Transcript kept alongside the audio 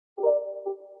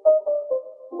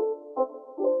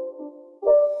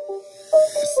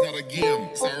It's not a game,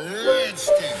 it's a rich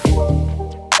thing.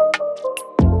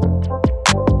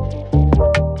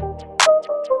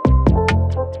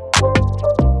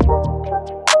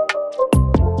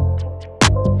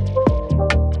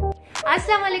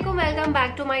 अस्सलाम वालेकुम, welcome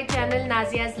back to my channel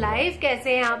Nazia's life.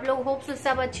 कैसे हैं आप लोग? होप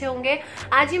सब अच्छे होंगे।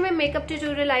 आज ही मैं makeup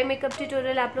tutorial, eye makeup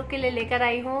tutorial आप लोग के लिए लेकर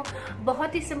आई हूँ।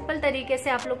 बहुत ही सिंपल तरीके से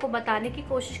आप लोग को बताने की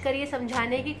कोशिश करिए,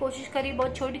 समझाने की कोशिश करिए।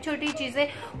 बहुत छोटी छोटी चीजें,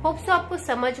 होप सो आपको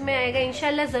समझ में आएगा।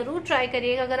 इंशाल्लाह जरूर ट्राई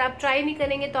करिएगा। अगर आप ट्राई नहीं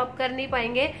करेंगे तो आप कर नहीं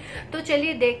पाएंगे। तो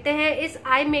चलिए देखते हैं इस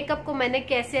आई मेकअप को मैंने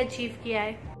कैसे अचीव किया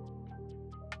है।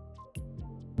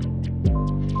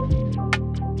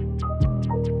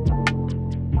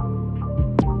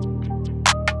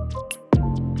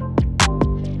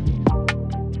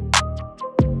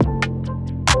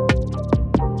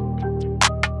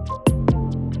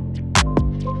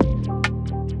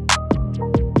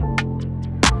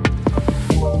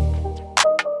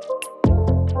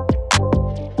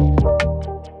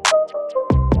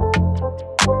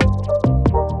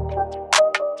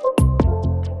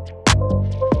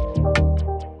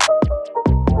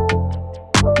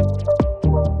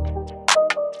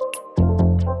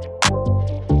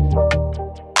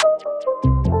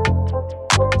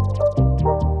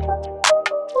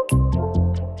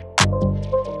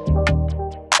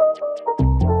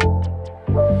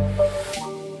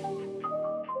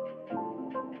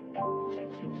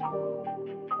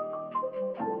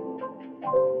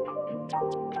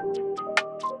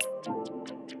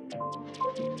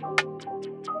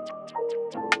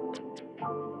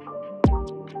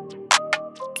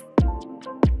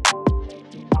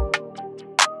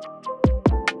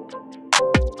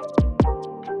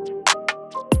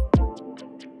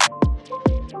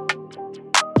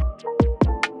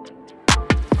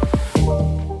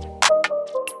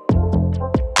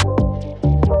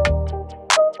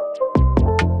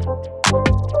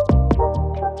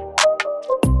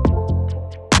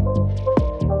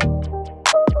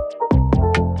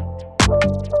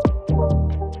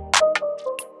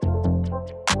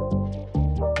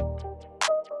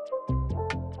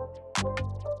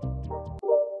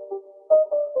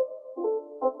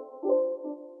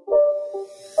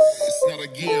 It's not a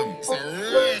game, it's a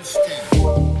rich thing.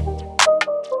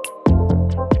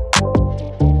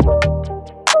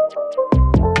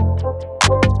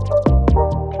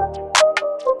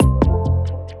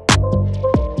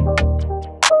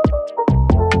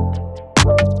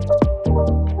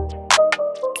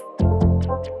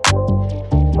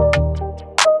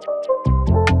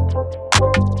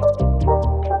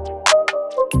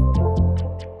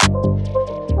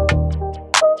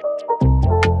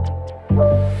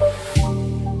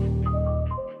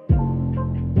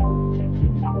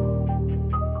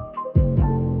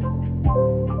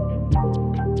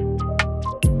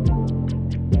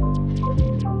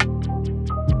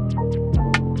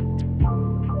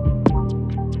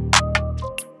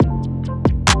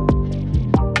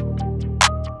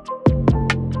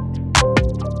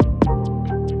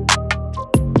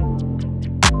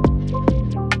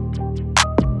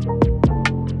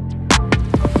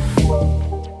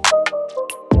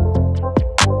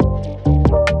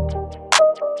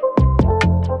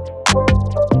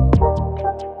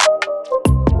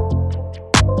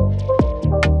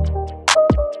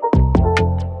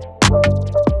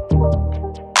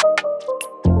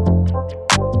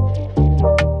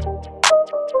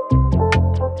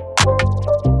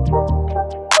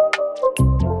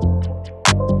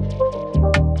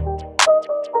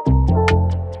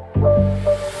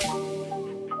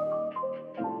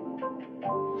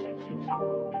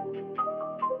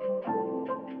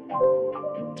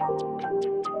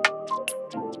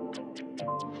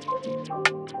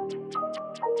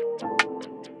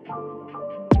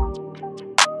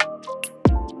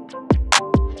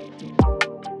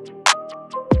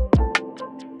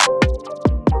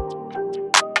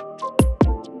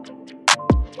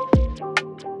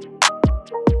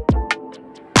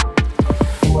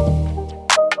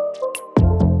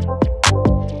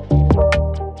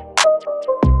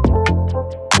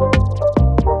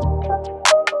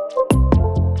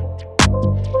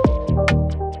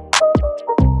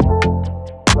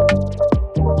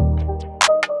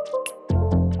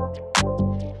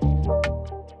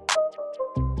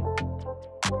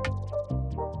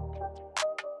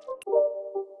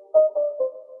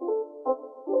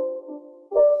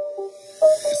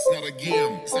 It's not a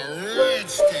game, it's a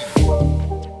rich thing.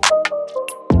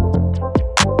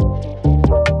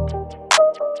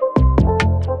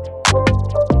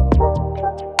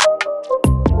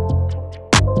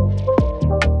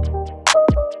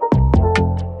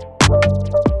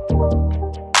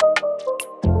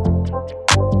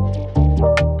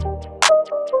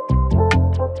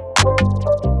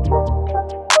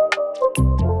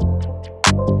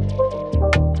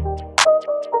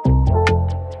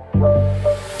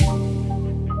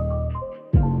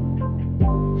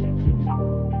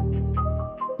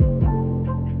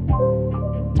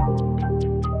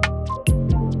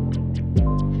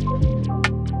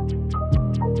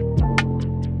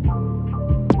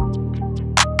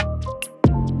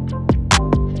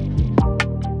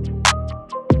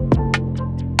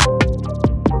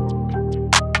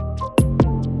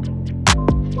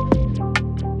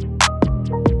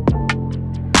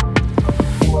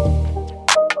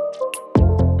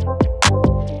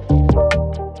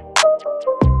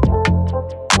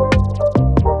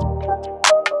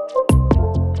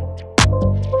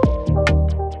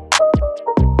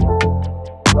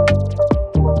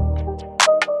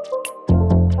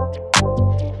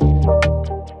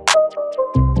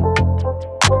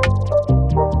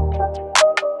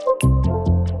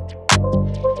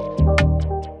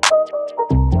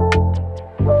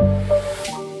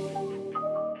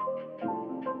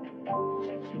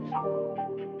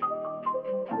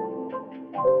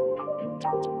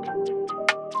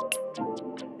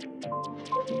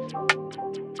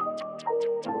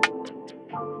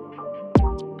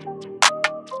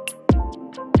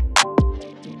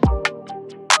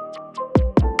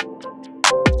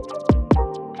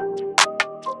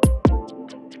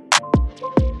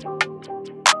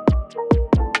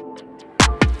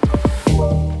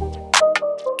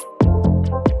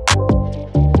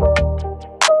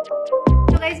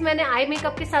 मैंने आई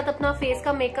मेकअप के साथ अपना फेस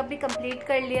का मेकअप भी कंप्लीट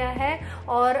कर लिया है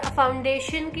और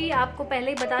फाउंडेशन की आपको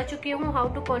पहले ही बता चुकी हूँ,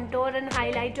 how to contour and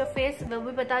highlight your face वो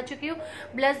भी बता चुकी हूँ।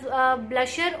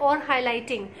 ब्लशर और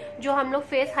हाईलाइटिंग जो हम लोग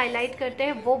फेस हाईलाइट करते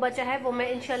हैं वो बचा है, वो मैं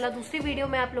इंशाल्लाह दूसरी वीडियो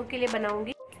में आप लोग के लिए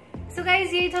बनाऊंगी। सो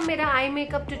गाइज यही था मेरा आई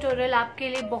मेकअप ट्यूटोरियल आपके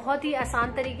लिए। बहुत ही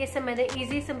आसान तरीके से मैंने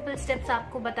इजी सिंपल स्टेप्स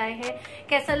आपको बताए हैं।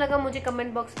 कैसा लगा मुझे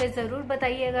कमेंट बॉक्स पे जरूर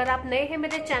बताइए। अगर आप नए हैं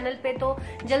मेरे चैनल पे तो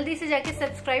जल्दी से जाके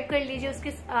सब्सक्राइब कर लीजिए। उसके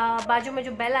बाजू में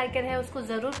जो बेल आइकन है उसको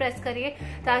जरूर प्रेस करिए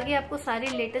ताकि आपको सारी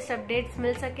लेटेस्ट अपडेट्स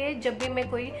मिल सके जब भी मैं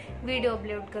कोई वीडियो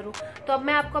अपलोड करूँ। तो अब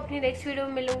मैं आपको अपनी नेक्स्ट वीडियो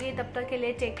में मिलूंगी, तब तक के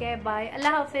लिए टेक केयर, बाय,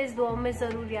 अल्लाह हाफिज। दुआओं में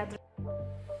जरूर याद रखें।